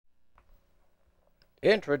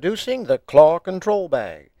Introducing the Claw Control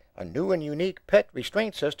Bag, a new and unique pet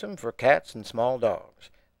restraint system for cats and small dogs.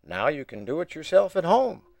 Now you can do it yourself at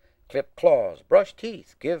home. Clip claws, brush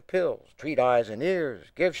teeth, give pills, treat eyes and ears,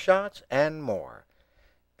 give shots, and more.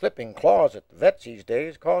 Clipping claws at the vets these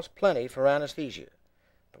days costs plenty for anesthesia.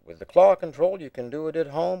 But with the Claw Control, you can do it at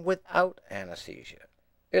home without anesthesia.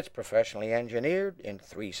 It's professionally engineered in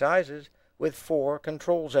 3 sizes with 4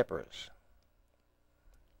 control zippers.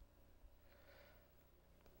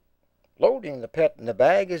 Loading the pet in the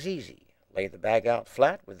bag is easy. Lay the bag out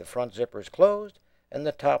flat with the front zippers closed and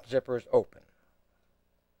the top zippers open.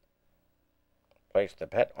 Place the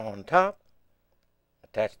pet on top.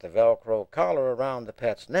 Attach the Velcro collar around the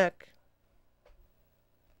pet's neck.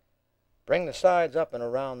 Bring the sides up and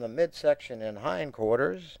around the midsection and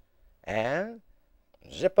hindquarters and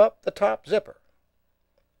zip up the top zipper.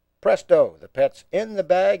 Presto, the pet's in the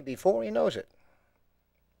bag before he knows it.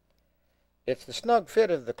 It's the snug fit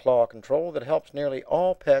of the Claw Control that helps nearly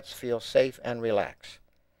all pets feel safe and relax.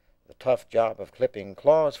 The tough job of clipping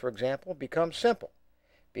claws, for example, becomes simple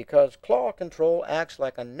because Claw Control acts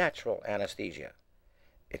like a natural anesthesia.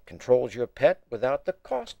 It controls your pet without the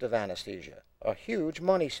cost of anesthesia, a huge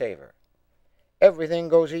money saver. Everything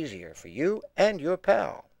goes easier for you and your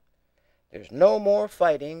pal. There's no more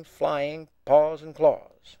fighting, flying, paws and claws.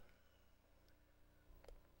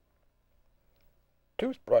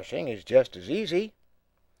 Toothbrushing is just as easy.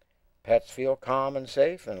 Pets feel calm and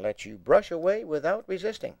safe and let you brush away without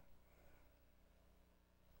resisting.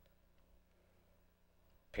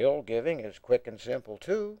 Pill giving is quick and simple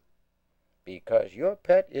too, because your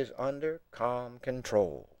pet is under calm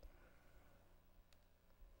control.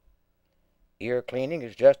 Ear cleaning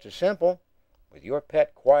is just as simple. With your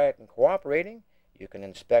pet quiet and cooperating, you can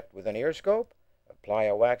inspect with an ear scope, apply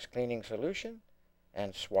a wax cleaning solution,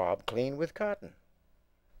 and swab clean with cotton.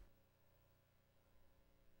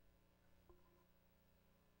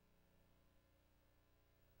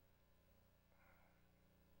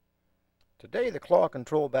 Today, the Claw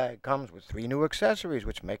Control Bag comes with 3 new accessories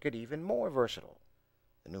which make it even more versatile.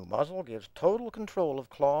 The new muzzle gives total control of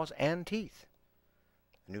claws and teeth.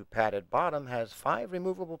 The new padded bottom has 5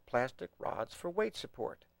 removable plastic rods for weight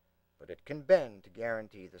support, but it can bend to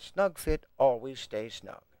guarantee the snug fit always stays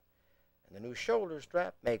snug. And the new shoulder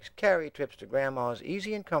strap makes carry trips to Grandma's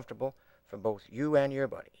easy and comfortable for both you and your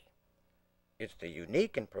buddy. It's the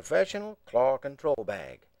unique and professional Claw Control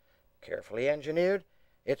Bag. Carefully engineered,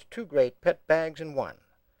 it's 2 great pet bags in one.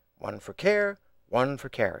 One for care, one for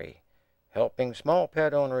carry. Helping small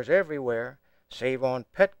pet owners everywhere save on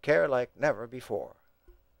pet care like never before.